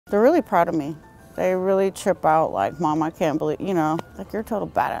They're really proud of me. They really trip out like, Mom, I can't believe, you know, like, you're a total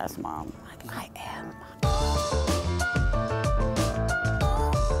badass, Mom. Like, I am.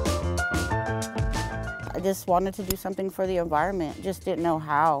 I just wanted to do something for the environment, just didn't know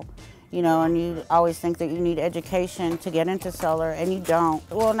how. You know, and you always think that you need education to get into solar, and you don't.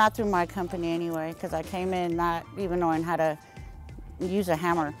 Well, not through my company anyway, because I came in not even knowing how to use a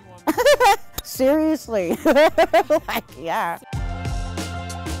hammer. Seriously, like, yeah.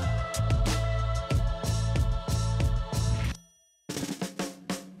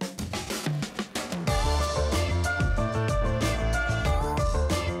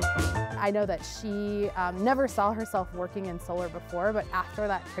 I know that she never saw herself working in solar before, but after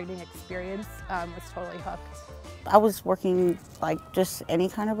that training experience was totally hooked. I was working like just any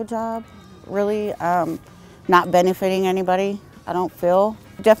kind of a job, really, not benefiting anybody, I don't feel.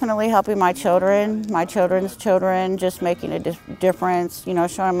 Definitely helping my children, my children's children, just making a difference, you know,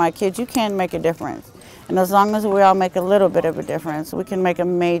 showing my kids you can make a difference. And as long as we all make a little bit of a difference, we can make a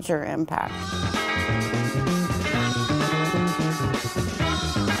major impact.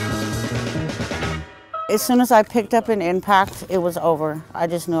 As soon as I picked up an impact, it was over. I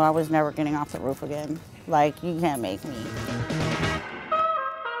just knew I was never getting off the roof again. Like, you can't make me.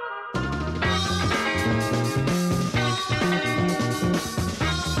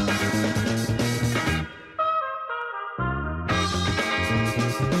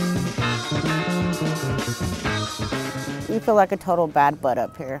 You feel like a total bad butt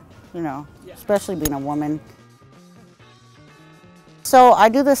up here, you know, especially being a woman. So I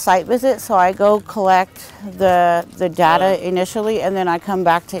do the site visit, so I go collect the data initially, and then I come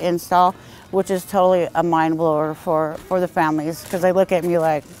back to install, which is totally a mind blower for the families, because they look at me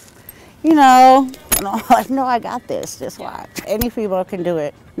like, you know, and I'm like, no, I got this, just watch. Any female can do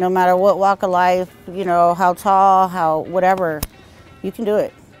it, no matter what walk of life, you know, how tall, how whatever, you can do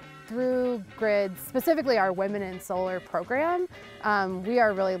it. Through GRID, specifically our Women in Solar program, we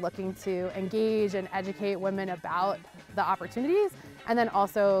are really looking to engage and educate women about the opportunities, and then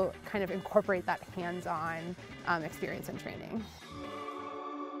also kind of incorporate that hands-on experience and training.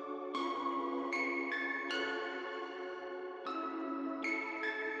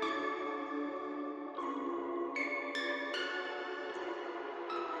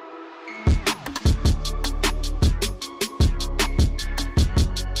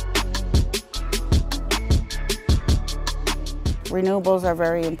 Renewables are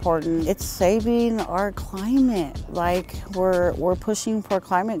very important. It's saving our climate. Like, we're pushing for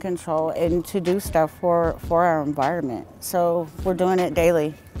climate control and to do stuff for our environment. So we're doing it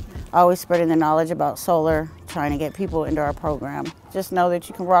daily. Always spreading the knowledge about solar, trying to get people into our program. Just know that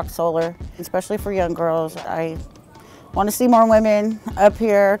you can rock solar, especially for young girls. I want to see more women up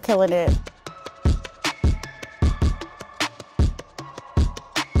here killing it.